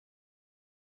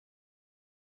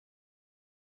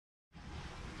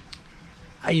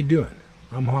How you doing?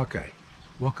 I'm Hawkeye.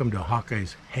 Welcome to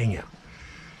Hawkeye's Hangout.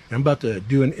 I'm about to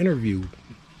do an interview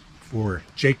for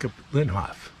Jacob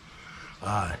Lenhoff.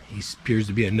 He appears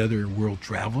to be another world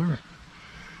traveler,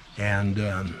 and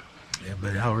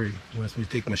but Howard wants me to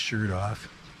take my shirt off.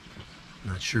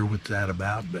 Not sure what that's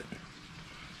about, but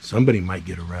somebody might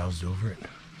get aroused over it.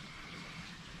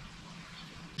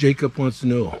 Jacob wants to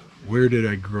know, where did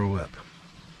I grow up?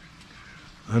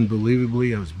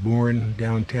 Unbelievably, I was born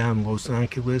downtown Los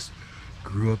Angeles,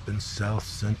 grew up in South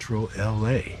Central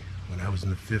LA. When I was in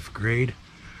the 5th grade,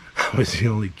 I was the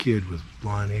only kid with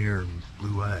blonde hair and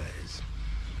blue eyes.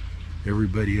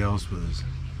 Everybody else was,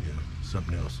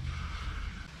 something else.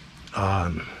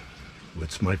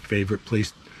 What's my favorite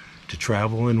place to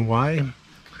travel and why?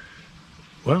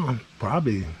 Well,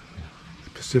 probably the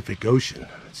Pacific Ocean.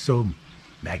 It's so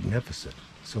magnificent,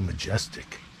 so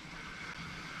majestic.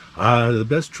 The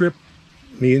best trip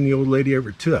me and the old lady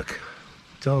ever took.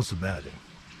 Tell us about it.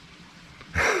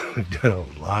 We've done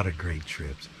a lot of great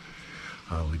trips.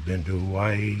 We've been to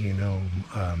Hawaii,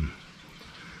 a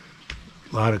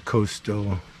lot of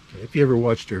coastal. If you ever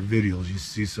watched our videos, you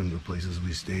see some of the places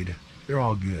we stayed. They're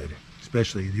all good,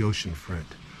 especially the oceanfront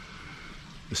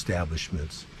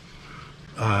establishments.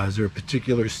 Is there a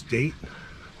particular state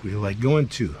we like going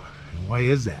to? And why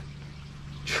is that?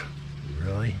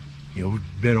 Really? We've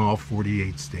been all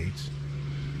 48 states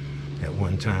at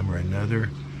one time or another.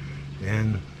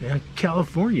 And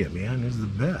California, man, is the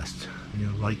best.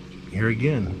 Like here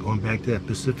again, going back to that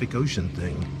Pacific Ocean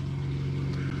thing.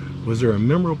 Was there a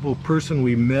memorable person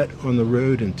we met on the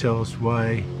road, and tell us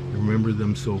why you remember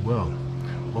them so well?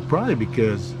 Well, probably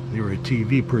because they were a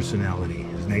TV personality.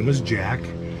 His name was Jack.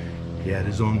 He had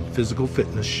his own physical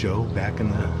fitness show back in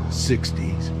the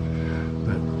 60s.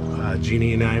 But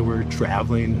Jeannie and I were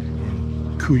traveling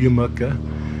in Cuyamaca.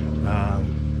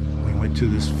 We went to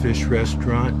this fish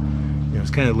restaurant. It was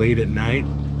kind of late at night,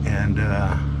 and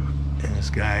this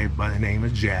guy by the name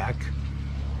of Jack,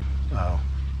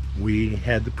 we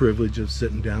had the privilege of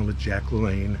sitting down with Jack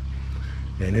LaLanne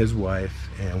and his wife,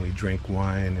 and we drank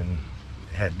wine and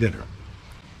had dinner.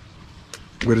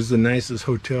 What is the nicest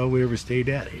hotel we ever stayed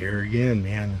at? Here again,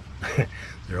 man,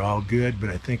 they're all good, but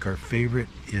I think our favorite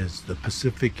is the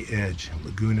Pacific Edge,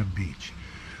 Laguna Beach.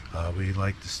 We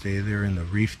like to stay there in the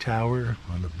Reef Tower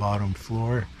on the bottom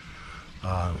floor.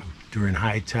 During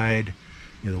high tide,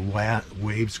 the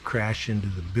waves crash into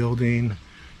the building,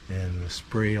 and the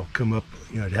spray will come up.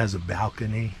 It has a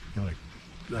balcony.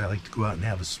 I like to go out and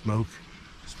have a smoke.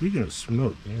 Speaking of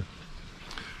smoke,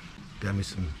 got me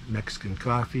some Mexican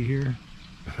coffee here,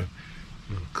 a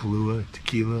little Kahlua,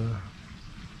 tequila,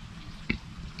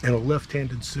 and a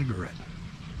left-handed cigarette.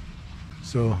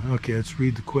 So, okay, let's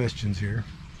read the questions here.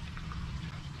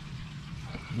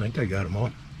 I think I got them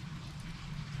all.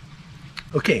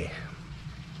 Okay,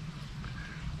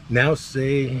 now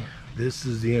say this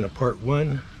is the end of part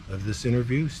 1 of this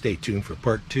interview. Stay tuned for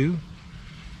part 2,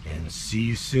 and see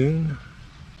you soon.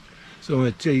 So I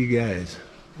want to tell you guys,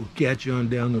 we'll catch you on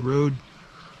down the road.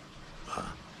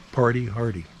 Party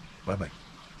hardy. Bye-bye.